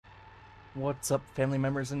What's up, family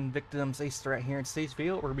members and victims? Ace Threat here. In today's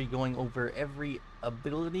video, we're going to be going over every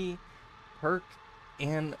ability, perk,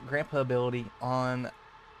 and grandpa ability on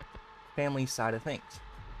family side of things.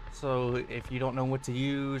 So if you don't know what to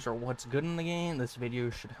use or what's good in the game, this video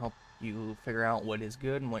should help you figure out what is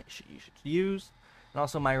good and what you should use, and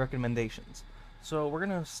also my recommendations. So we're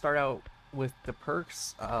going to start out with the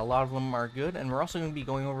perks. A lot of them are good, and we're also going to be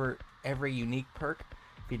going over every unique perk.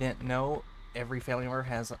 If you didn't know, every family member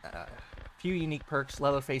has few unique perks.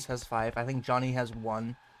 Leatherface has 5. I think Johnny has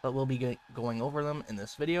 1, but we'll be going over them in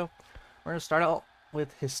this video. We're going to start out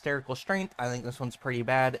with Hysterical Strength. I think this one's pretty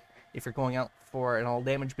bad. If you're going out for an all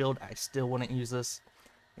damage build, I still wouldn't use this.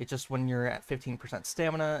 It's just when you're at 15%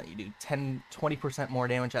 stamina, you do 20% more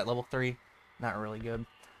damage at level 3. Not really good.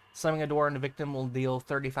 Slamming a door on the victim will deal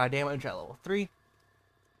 35 damage at level 3.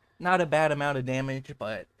 Not a bad amount of damage,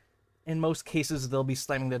 but in most cases they'll be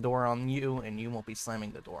slamming the door on you and you won't be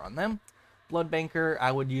slamming the door on them. Blood Banker,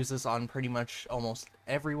 I would use this on pretty much almost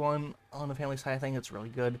everyone on the family side. I think it's really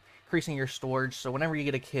good. Increasing your storage, so whenever you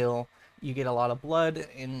get a kill, you get a lot of blood,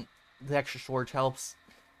 and the extra storage helps.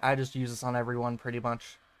 I just use this on everyone pretty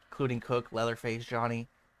much, including Cook, Leatherface, Johnny.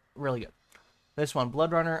 Really good. This one,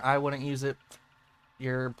 Blood Runner, I wouldn't use it.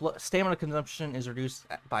 Your stamina consumption is reduced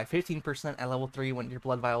by 15% at level 3 when your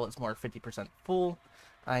blood vial is more 50% full.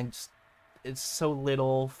 It's so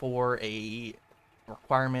little for a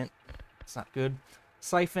requirement. It's not good.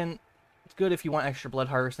 Siphon, it's good if you want extra blood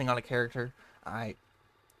harvesting on a character.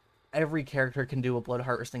 Every character can do a blood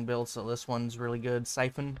harvesting build, so this one's really good.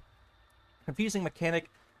 Siphon. Confusing Mechanic,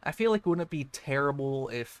 I feel like wouldn't it be terrible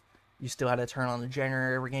if you still had to turn on the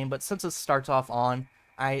generator every game, but since it starts off on,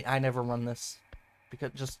 I never run this.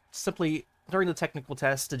 Because just simply, during the technical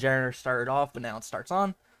test, the generator started off, but now it starts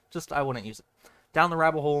on. I wouldn't use it. Down the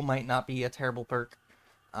Rabbit Hole might not be a terrible perk.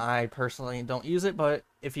 I personally don't use it, but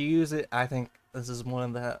if you use it, I think this is one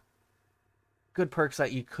of the good perks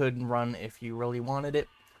that you could run if you really wanted it.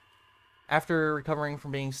 After recovering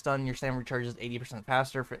from being stunned, your stamina recharges 80%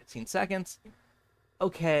 faster for 15 seconds.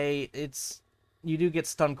 Okay, you do get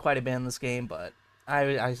stunned quite a bit in this game, but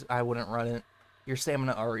I wouldn't run it. Your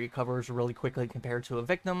stamina already recovers really quickly compared to a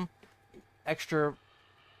victim. Extra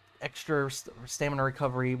stamina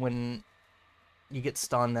recovery when you get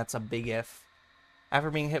stunned, that's a big if. After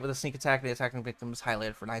being hit with a sneak attack, the attacking victim is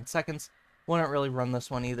highlighted for 9 seconds. Wouldn't really run this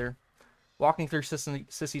one either. Walking through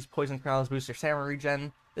Sissy's poison crowds boosts your stamina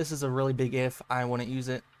regen. This is a really big if. I wouldn't use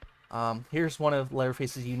it. Here's one of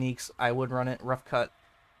Leatherface's uniques. I would run it. Rough Cut.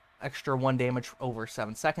 Extra 1 damage for over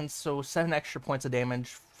 7 seconds. So 7 extra points of damage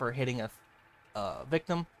for hitting a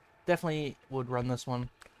victim. Definitely would run this one.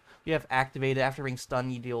 You have Activated. After being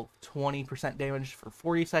stunned, you deal 20% damage for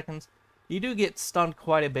 40 seconds. You do get stunned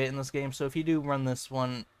quite a bit in this game, so if you do run this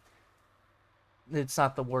one, it's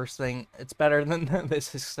not the worst thing. It's better than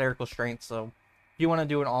this Hysterical Strength, so if you want to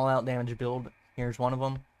do an all-out damage build, here's one of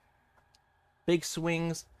them. Big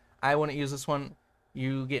Swings, I wouldn't use this one.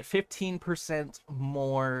 You get 15%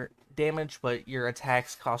 more damage, but your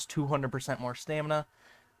attacks cost 200% more stamina.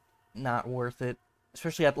 Not worth it.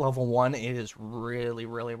 Especially at level 1, it is really,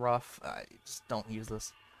 really rough. I just don't use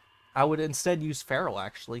this. I would instead use Feral,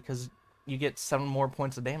 actually, because you get 7 more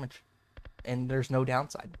points of damage, and there's no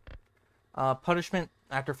downside. Punishment,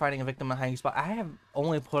 after fighting a victim in a hiding spot. I have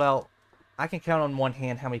only put out, I can count on one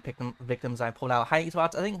hand how many victims I pulled out. Hiding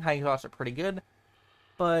spots, I think hiding spots are pretty good,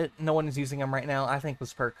 but no one is using them right now. I think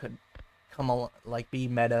this perk could be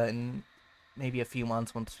meta in maybe a few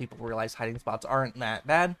months once people realize hiding spots aren't that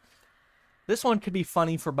bad. This one could be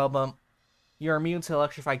funny for Bubba. You're immune to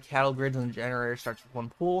electrified cattle grids, and the generator starts with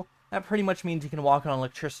 1 pool. That pretty much means you can walk on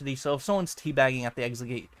electricity, so if someone's teabagging at the exit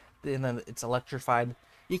gate and then it's electrified,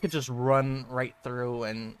 you could just run right through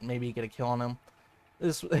and maybe get a kill on them.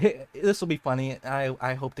 This will be funny.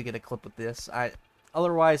 I hope to get a clip with this.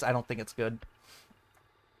 Otherwise, I don't think it's good.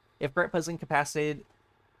 If Grandpa is incapacitated,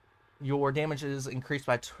 your damage is increased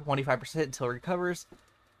by 25% until it recovers.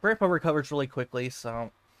 Grandpa recovers really quickly, so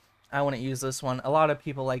I wouldn't use this one. A lot of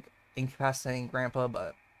people like incapacitating Grandpa,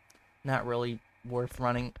 but not really worth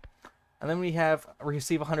running. And then we have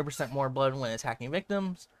receive 100% more blood when attacking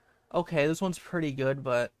victims. Okay, this one's pretty good,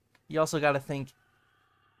 but you also got to think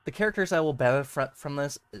the characters that will benefit from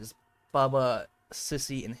this is Bubba,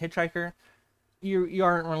 Sissy, and Hitchhiker. You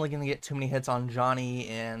aren't really going to get too many hits on Johnny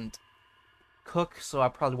and Cook, so I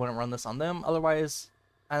probably wouldn't run this on them. Otherwise,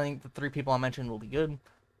 I think the 3 people I mentioned will be good.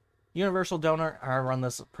 Universal Donor, I run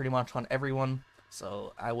this pretty much on everyone,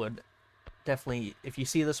 so I would definitely, if you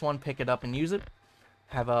see this one, pick it up and use it.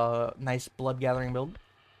 Have a nice blood gathering build,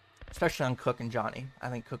 especially on Cook and Johnny. I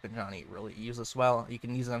think Cook and Johnny really use this well. You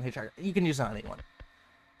can use it on Hitchhiker. You can use it on anyone.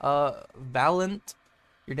 Valiant,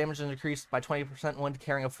 your damage is increased by 20% when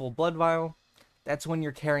carrying a full blood vial. That's when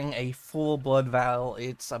you're carrying a full blood vial.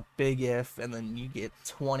 It's a big if, and then you get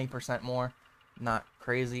 20% more. Not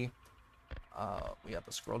crazy. We have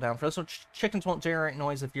to scroll down for this one. Chickens won't generate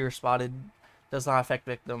noise if you're spotted. Does not affect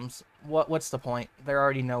victims. What's the point? They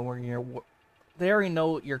already know where you're. They already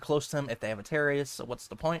know you're close to them if they have a terrorist. So what's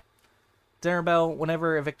the point? Dinner bell.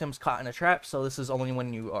 Whenever a victim's caught in a trap. So this is only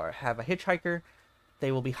when you have a hitchhiker.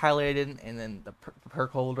 They will be highlighted, and then the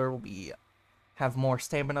perk holder will be have more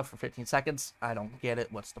stamina for 15 seconds. I don't get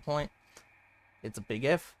it. What's the point? It's a big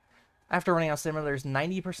if. After running out of stamina, there's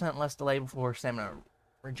 90% less delay before stamina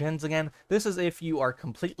regens again. This is if you are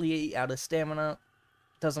completely out of stamina.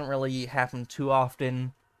 Doesn't really happen too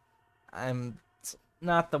often. It's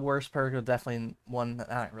not the worst perk, but definitely one that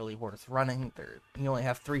not really worth running. You only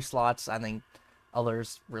have 3 slots. I think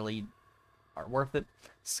others really are worth it.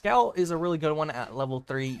 Scout is a really good one at level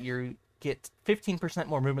 3. You get 15%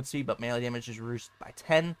 more movement speed, but melee damage is reduced by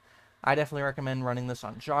 10. I definitely recommend running this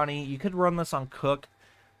on Johnny. You could run this on Cook,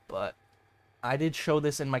 but I did show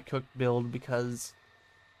this in my Cook build because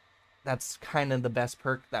that's kind of the best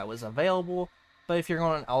perk that was available. But if you're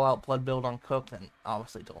going an all-out blood build on Cook, then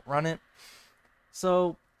obviously don't run it.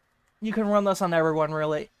 So you can run this on everyone,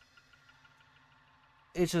 really.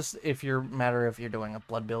 It's just if you're matter if you're doing a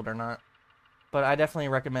blood build or not. But I definitely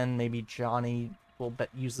recommend maybe Johnny will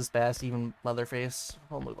use this best, even Leatherface.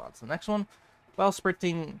 We'll move on to the next one. While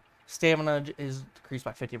sprinting, stamina is decreased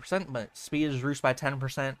by 50%, but speed is reduced by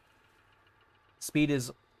 10%. Speed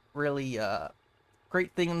is really a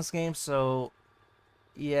great thing in this game, so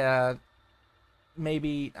yeah,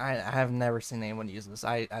 maybe I have never seen anyone use this.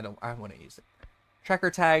 I wouldn't use it. Tracker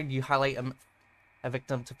tag, you highlight a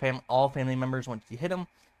victim to all family members once you hit them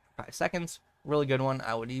for 5 seconds. Really good one.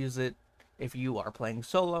 I would use it if you are playing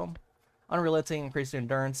solo. Unrelenting, increased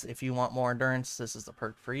endurance. If you want more endurance, this is the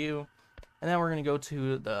perk for you. And then we're going to go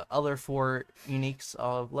to the other 4 uniques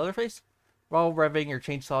of Leatherface. While revving your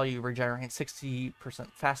chainsaw, you regenerate 60%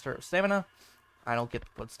 faster of stamina. I don't get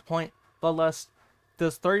what's the point. Bloodlust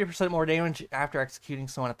does 30% more damage after executing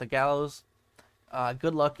someone at the gallows.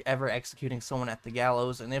 Good luck ever executing someone at the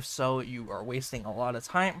gallows, and if so, you are wasting a lot of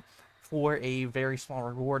time for a very small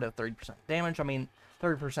reward of 30% damage. I mean,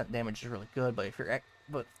 30% damage is really good, but if you're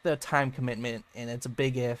the time commitment and it's a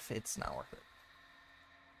big if, it's not worth it.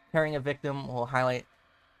 Carrying a victim will highlight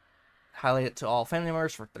it to all family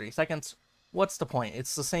members for 30 seconds. What's the point?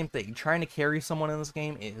 It's the same thing. Trying to carry someone in this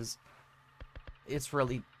game it's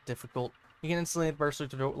really difficult. You can instantly burst through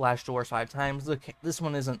the lash doors 5 times. Look, this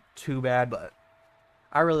one isn't too bad, but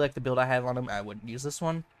I really like the build I have on him. I would use this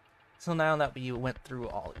one. So now that we went through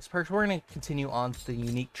all these perks, we're going to continue on to the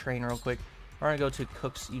unique train real quick. We're going to go to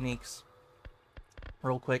Cook's uniques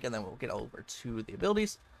real quick, and then we'll get over to the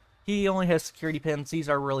abilities. He only has security pins. These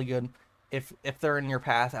are really good. If they're in your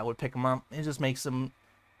path, I would pick them up. It just makes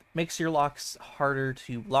your locks harder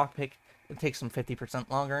to lockpick. It takes them 50%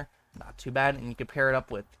 longer. Not too bad. And you can pair it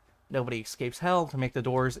up with Nobody Escapes Hell to make the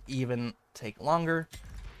doors even take longer.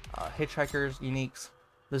 Hitchhikers, uniques.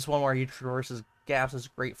 This one where he traverses gaps is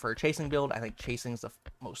great for a chasing build. I think chasing is the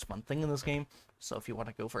most fun thing in this game. So if you want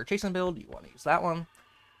to go for a chasing build, you want to use that one.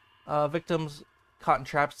 Victims caught in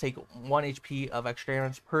traps take 1 HP of extra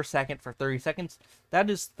damage per second for 30 seconds. That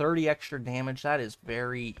is 30 extra damage. That is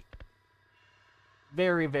very,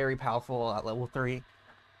 very, very powerful at level 3.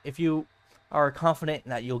 If you are confident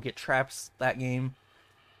that you'll get traps that game,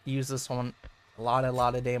 use this one. A lot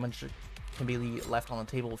of damage can be left on the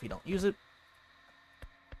table if you don't use it.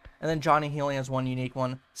 And then Johnny, he only has one unique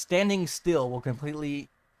one. Standing still will completely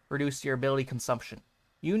reduce your ability consumption.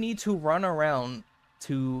 You need to run around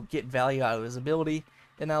to get value out of his ability.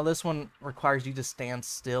 And now this one requires you to stand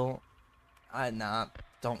still.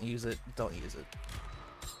 Don't use it. Don't use it.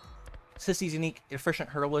 Sissy's unique, efficient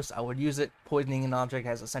herbalist. I would use it. Poisoning an object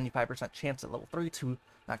has a 75% chance at level 3 to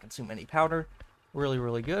not consume any powder. Really,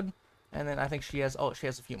 really good. And then I think she has a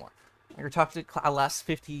few more. Your toxic cloud lasts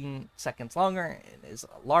 15 seconds longer and is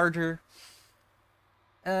larger.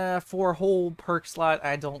 For a whole perk slot,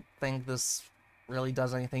 I don't think this really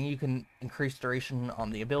does anything. You can increase duration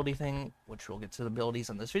on the ability thing, which we'll get to the abilities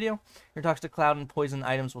in this video. Your toxic cloud and poison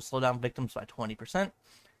items will slow down victims by 20%.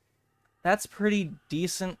 That's pretty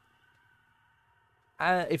decent.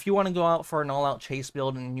 If you want to go out for an all-out chase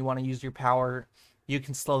build and you want to use your power, you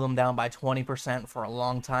can slow them down by 20% for a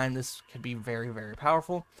long time. This could be very, very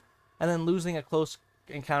powerful. And then losing a close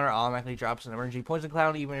encounter automatically drops an emergency poison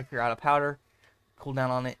cloud, even if you're out of powder. Cooldown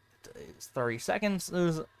on it is 30 seconds.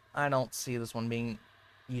 I don't see this one being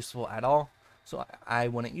useful at all, so I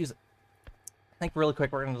wouldn't use it. think really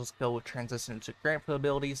quick, we're going to just go with transition to grandpa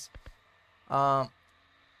abilities. Uh,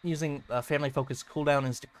 Using family focus cooldown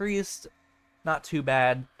is decreased. Not too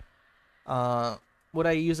bad. Would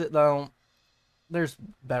I use it though? There's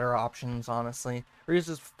better options, honestly.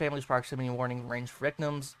 Reduces family's proximity warning range for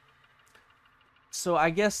victims. So I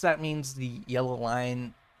guess that means the yellow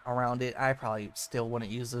line around it, I probably still wouldn't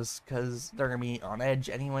use this because they're going to be on edge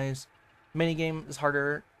anyways. Minigame is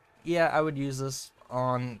harder. Yeah, I would use this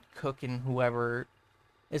on Cook and whoever.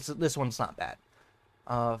 This one's not bad.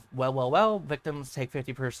 Well, victims take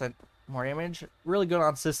 50% more damage. Really good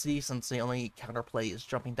on Sissy since the only counterplay is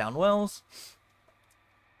jumping down wells.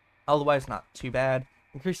 Otherwise, not too bad.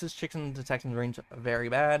 Increases chicken detection range very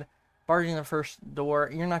bad. Barging the first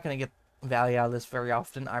door, you're not going to get value out of this very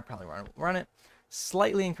often. I probably run it.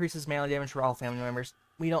 Slightly increases melee damage for all family members.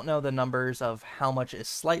 We don't know the numbers of how much is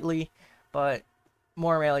slightly, but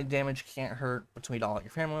more melee damage can't hurt between all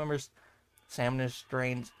your family members. Stamina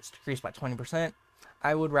drain is decreased by 20%.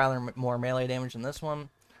 I would rather more melee damage than this one.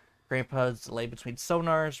 Grandpa's delay between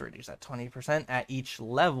sonars reduced at 20% at each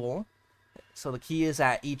level. So the key is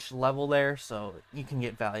at each level there, so you can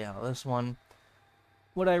get value out of this one.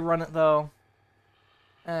 Would I run it though?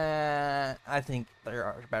 I think there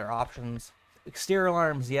are better options. Exterior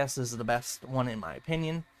alarms, yes, is the best one in my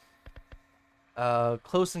opinion.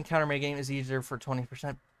 Close encounter metagame is easier for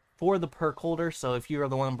 20% for the perk holder, so if you are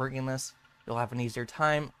the one bringing this, you'll have an easier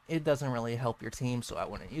time. It doesn't really help your team, so I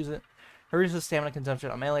wouldn't use it. Reduces stamina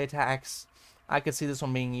consumption on melee attacks. I could see this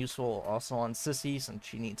one being useful also on Sissy, since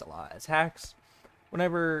she needs a lot of attacks.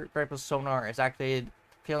 Whenever Grandpa's sonar is activated,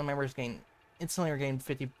 family members instantly regain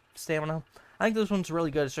 50 stamina. I think this one's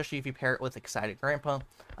really good, especially if you pair it with Excited Grandpa.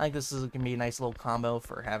 I think this is going to be a nice little combo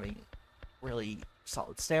for having really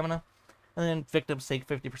solid stamina. And then victims take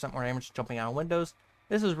 50% more damage jumping out of windows.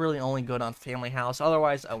 This is really only good on Family House,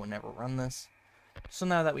 otherwise I would never run this. So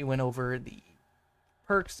now that we went over the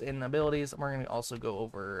perks and abilities, we're going to also go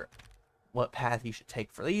over what path you should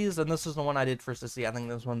take for these. And this is the one I did for Sissy. I think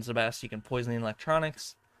this one's the best. You can poison the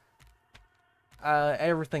electronics.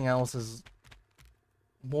 Everything else is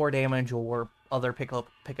more damage or other pickup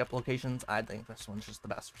locations. I think this one's just the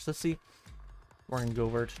best for Sissy. We're going to go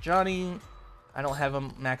over to Johnny. I don't have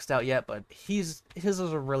him maxed out yet, but his is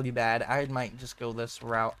really bad. I might just go this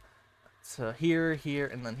route to here,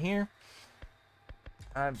 and then here.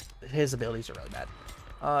 His abilities are really bad.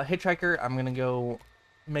 Hitchhiker, I'm going to go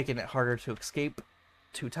making it harder to escape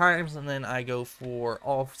 2 times, and then I go for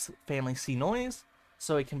all family see noise,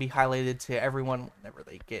 so it can be highlighted to everyone whenever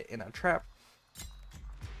they get in a trap.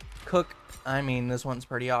 Cook, I mean, this one's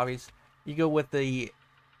pretty obvious. You go with the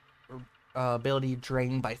ability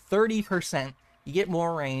drain by 30%, you get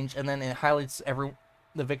more range, and then it highlights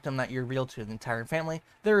the victim that you reveal to the entire family.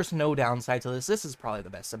 There is no downside to this. This is probably the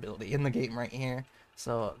best ability in the game right here,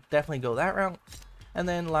 so definitely go that route. And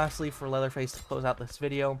then lastly, for Leatherface to close out this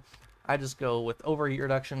video, I just go with overheat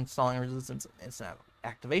reduction, stalling resistance, and instant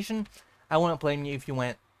activation. I wouldn't blame you if you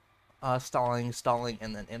went stalling,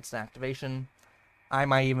 and then instant activation. I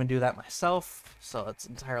might even do that myself, so it's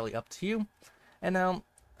entirely up to you.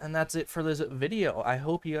 And that's it for this video. I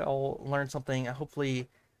hope you all learned something. Hopefully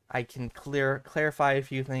I can clarify a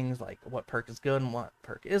few things, like what perk is good and what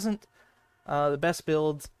perk isn't. The best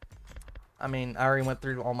builds, I mean, I already went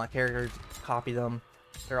through all my characters, copy them.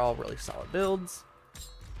 They're all really solid builds.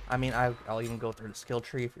 I mean, I'll even go through the skill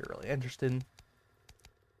tree if you're really interested.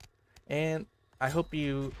 And I hope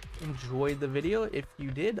you enjoyed the video. If you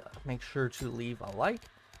did, make sure to leave a like.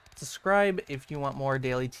 Subscribe if you want more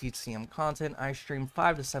daily TCM content. I stream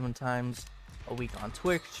 5 to 7 times a week on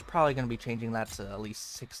Twitch. Probably going to be changing that to at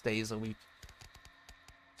least 6 days a week.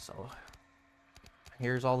 So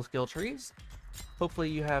here's all the skill trees. Hopefully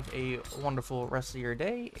you have a wonderful rest of your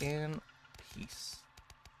day, and peace.